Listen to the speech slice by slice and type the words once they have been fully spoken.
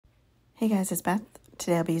Hey guys, it's Beth.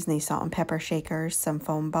 Today I'll be using these salt and pepper shakers, some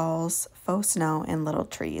foam balls, faux snow, and little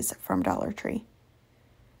trees from Dollar Tree.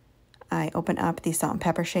 I open up these salt and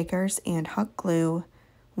pepper shakers and hot glue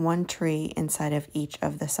one tree inside of each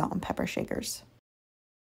of the salt and pepper shakers.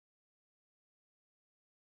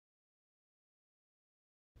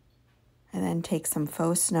 I then take some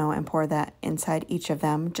faux snow and pour that inside each of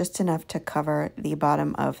them, just enough to cover the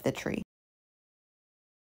bottom of the tree.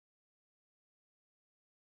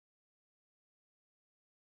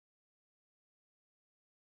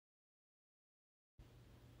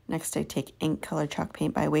 Next, I take ink color chalk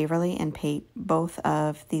paint by Waverly and paint both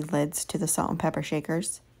of the lids to the salt and pepper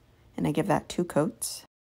shakers, and I give that 2 coats.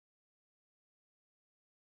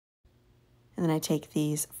 And then I take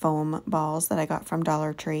these foam balls that I got from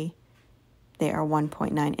Dollar Tree. They are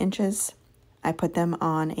 1.9 inches. I put them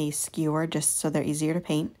on a skewer just so they're easier to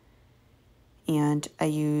paint. And I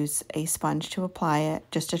use a sponge to apply it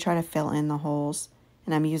just to try to fill in the holes.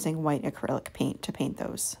 And I'm using white acrylic paint to paint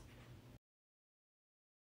those.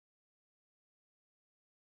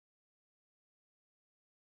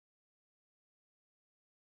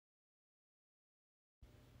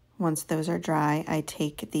 Once those are dry, I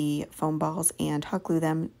take the foam balls and hot glue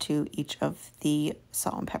them to each of the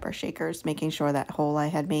salt and pepper shakers, making sure that hole I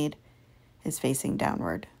had made is facing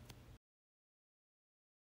downward.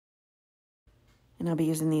 And I'll be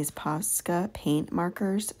using these Posca paint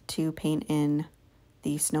markers to paint in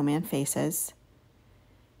the snowman faces.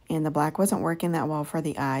 And the black wasn't working that well for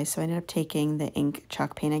the eyes, so I ended up taking the ink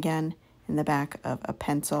chalk paint again in the back of a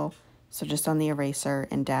pencil, so just on the eraser,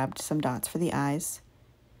 and dabbed some dots for the eyes.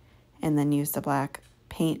 And then used the black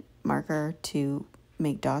paint marker to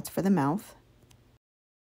make dots for the mouth.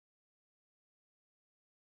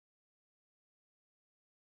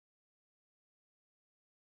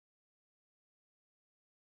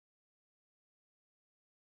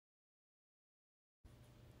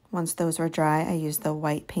 Once those were dry, I used the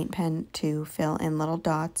white paint pen to fill in little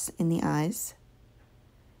dots in the eyes.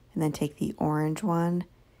 And then take the orange one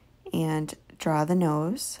and draw the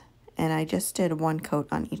nose. And I just did 1 coat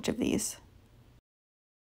on each of these.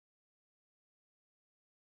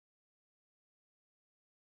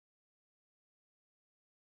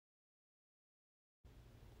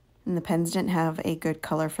 And the pens didn't have a good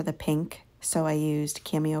color for the pink, so I used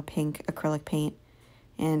Cameo pink acrylic paint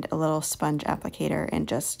and a little sponge applicator and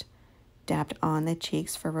just dabbed on the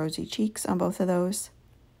cheeks for rosy cheeks on both of those.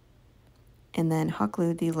 And then hot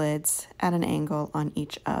glued the lids at an angle on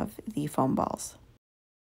each of the foam balls.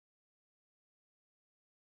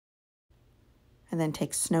 And then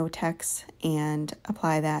take Snow Tex and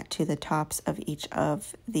apply that to the tops of each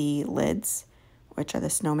of the lids, which are the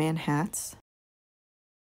snowman hats.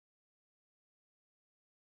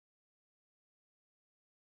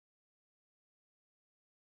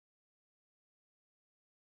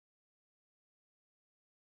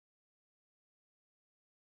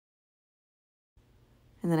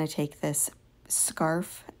 And then I take this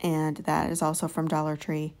scarf, and that is also from Dollar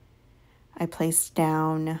Tree. I placed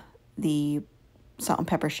down the salt and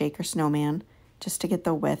pepper shaker snowman just to get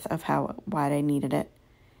the width of how wide I needed it.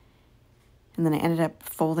 And then I ended up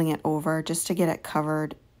folding it over just to get it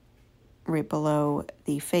covered right below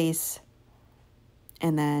the face,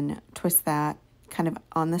 and then twist that kind of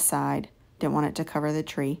on the side. Didn't want it to cover the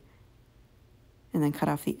tree. And then cut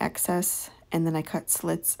off the excess, and then I cut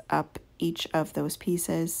slits up each of those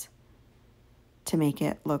pieces to make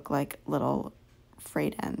it look like little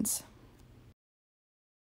frayed ends.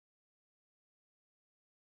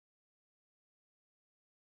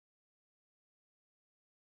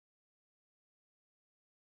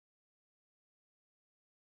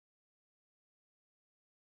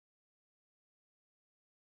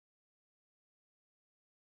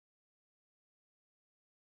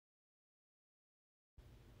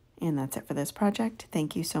 And that's it for this project.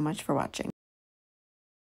 Thank you so much for watching.